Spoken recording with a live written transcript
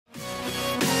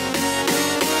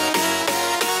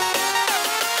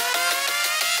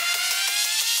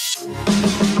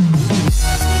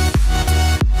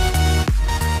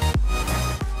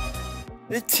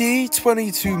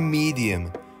T22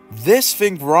 medium. This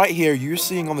thing right here you're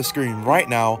seeing on the screen right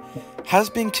now has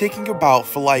been kicking about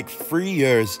for like 3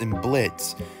 years in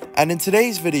Blitz. And in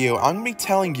today's video, I'm going to be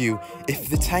telling you if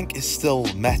the tank is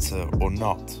still meta or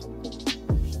not.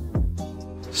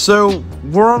 So,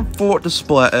 we're on Fort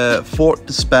Despair,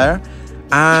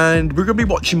 and we're going to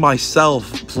be watching myself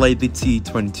play the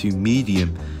T22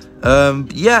 medium.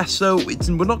 Yeah, so we're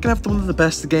not going to have one of the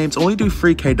best of games, only do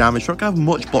 3k damage, we're not going to have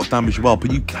much block damage as well,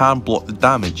 but you can block the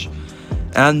damage.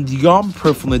 And the armor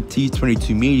profile on the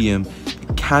T22 medium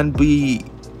can be,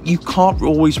 you can't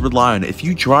always rely on it. If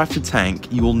you drive the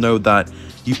tank, you will know that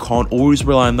you can't always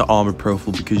rely on the armor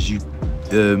profile because you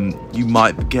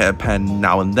might get a pen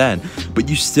now and then, but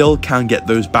you still can get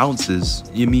those bounces.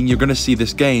 You mean you're going to see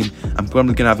this game, I'm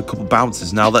probably going to have a couple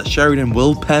bounces. Now that Sheridan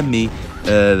will pen me,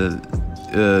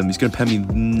 he's going to pen me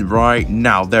right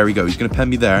now. There we go, he's going to pen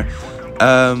me there.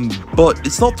 But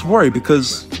it's not to worry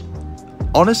because,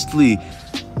 honestly,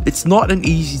 it's not an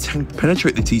easy tank to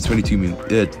penetrate the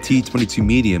T22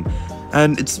 medium,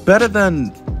 and it's better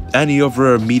than any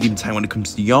other medium tank when it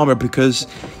comes to the armor because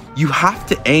you have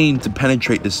to aim to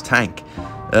penetrate this tank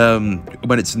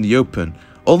when it's in the open.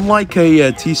 Unlike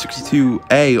a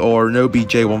T62A or an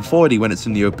OBJ140 when it's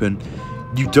in the open,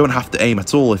 you don't have to aim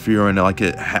at all if you're in like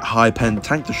a high-pen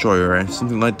tank destroyer or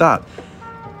something like that.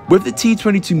 With the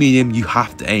T22 medium, you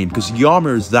have to aim because the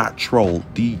armor is that troll.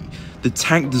 The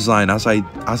tank design, as I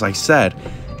said,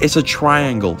 it's a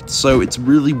triangle, so it's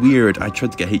really weird. I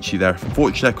tried to get HE there.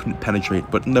 Unfortunately, I couldn't penetrate,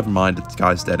 but never mind, the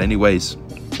guy's dead anyways.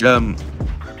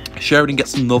 Sheridan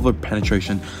gets another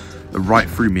penetration right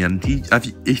through me, and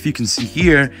if you can see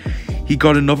here, he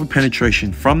got another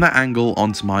penetration from that angle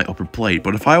onto my upper plate.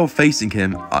 But if I were facing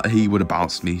him, he would have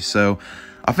bounced me. So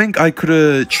I think I could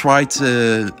have tried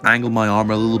to angle my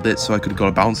armor a little bit so I could have got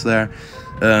a bounce there.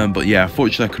 But yeah,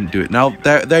 unfortunately I couldn't do it. Now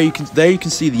there you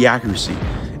can see the accuracy.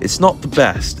 It's not the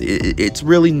best. It's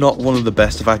really not one of the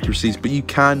best of accuracies, but you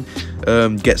can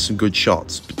get some good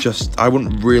shots. But just I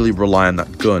wouldn't really rely on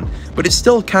that gun. But it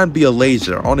still can be a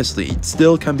laser. Honestly, it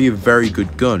still can be a very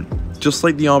good gun. Just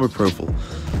like the armor profile,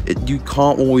 you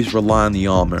can't always rely on the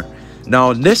armor.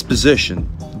 Now in this position,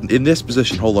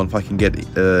 hold on if I can get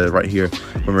right here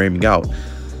when we're aiming out.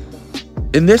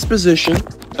 In this position.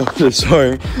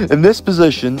 Sorry, in this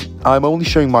position, I'm only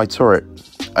showing my turret.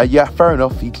 Yeah, fair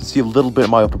enough, you can see a little bit of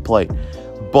my upper plate.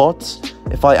 But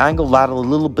if I angle that a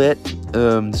little bit,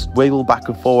 wiggle back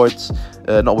and forwards,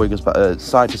 not wiggles, but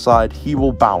side to side, he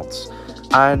will bounce.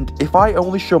 And if I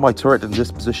only show my turret in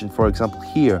this position, for example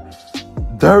here,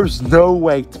 there's no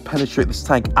way to penetrate this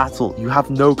tank at all. You have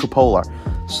no cupola.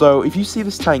 So if you see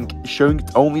this tank showing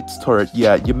only its turret,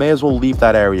 yeah, you may as well leave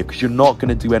that area because you're not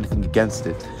going to do anything against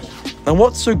it. And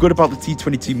what's so good about the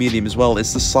T22 medium as well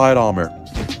is the side armor.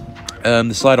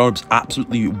 The side armor is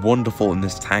absolutely wonderful in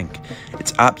this tank.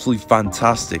 It's absolutely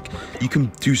fantastic. You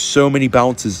can do so many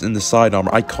bounces in the side armor.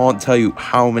 I can't tell you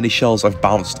how many shells I've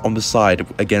bounced on the side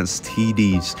against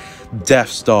TDs, Death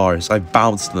Stars. I've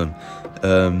bounced them.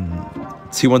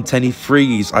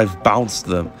 T110E3s, I've bounced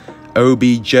them.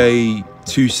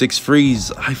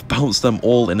 OBJ263s, I've bounced them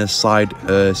all in a side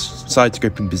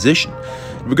scoping position.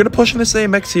 We're going to push on this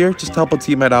AMX here, just to help our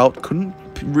teammate out.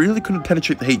 Really couldn't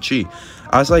penetrate the HE.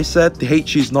 As I said, the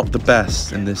HE is not the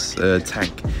best in this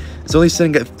tank. It's only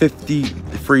sitting at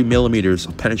 53mm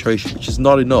of penetration, which is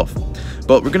not enough.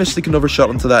 But we're going to stick another shot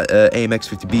onto that AMX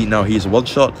 50B. Now here's a one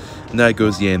shot, and there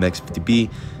goes the AMX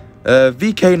 50B.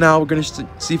 VK now, we're going to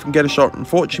see if we can get a shot.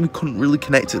 Unfortunately, we couldn't really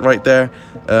connect it right there.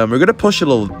 We're going to push a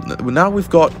little. Now we've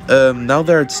got, now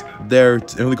they're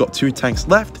only got 2 tanks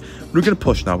left. We're going to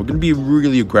push now. We're going to be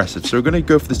really aggressive. So we're going to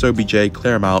go for this OBJ,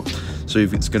 clear him out. So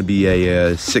if it's going to be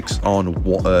a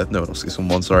 6-on-1, no, not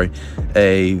 6-on-1, sorry,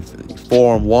 a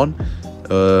 4-on-1.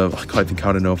 I can't even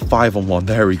count it now. 5-on-1.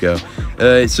 There we go.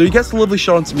 So he gets a lovely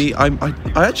shot onto me. I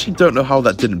actually don't know how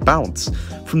that didn't bounce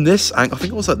from this angle. I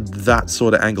think it was at that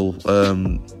sort of angle.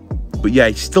 But yeah,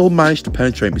 he still managed to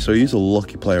penetrate me. So he's a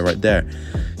lucky player right there.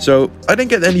 So I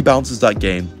didn't get any bounces that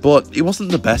game, but it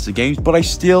wasn't the best of games. But I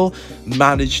still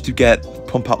managed to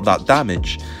pump up that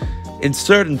damage. In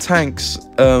certain tanks,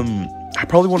 I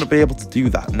probably wouldn't be able to do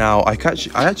that. Now, I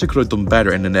actually could have done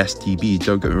better in an STB,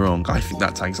 don't get me wrong. I think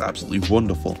that tank's absolutely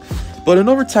wonderful. But in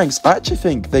other tanks, I actually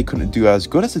think they couldn't do as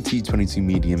good as the T22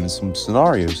 medium in some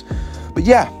scenarios. But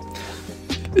yeah,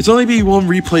 it's only be one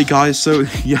replay, guys. So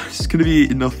yeah, it's going to be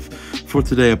enough for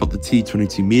today about the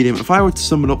T22 medium. If I were to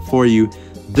sum it up for you,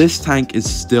 this tank is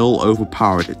still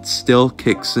overpowered. It still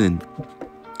kicks in.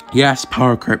 Yes,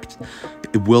 power crept.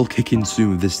 It will kick in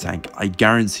soon with this tank. I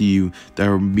guarantee you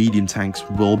their medium tanks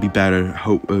will be better,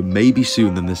 maybe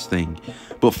soon than this thing.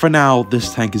 But for now,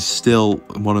 this tank is still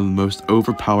one of the most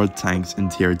overpowered tanks in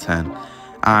tier 10.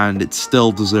 And it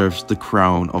still deserves the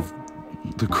crown of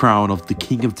the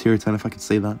king of tier 10, if I could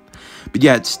say that. But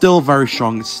yeah, it's still very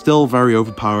strong, it's still very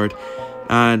overpowered.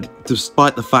 And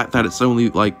despite the fact that it's only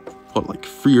like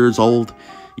 3 years old,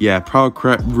 yeah, power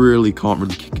crept really can't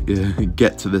really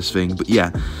get to this thing. But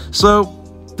yeah, so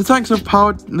the tank's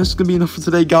overpowered, and this is gonna be enough for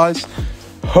today, guys.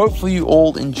 Hopefully you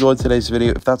all enjoyed today's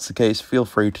video. If that's the case, feel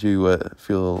free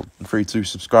to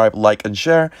subscribe, like, and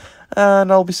share.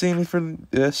 And I'll be seeing you for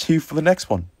the next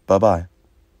one. Bye bye.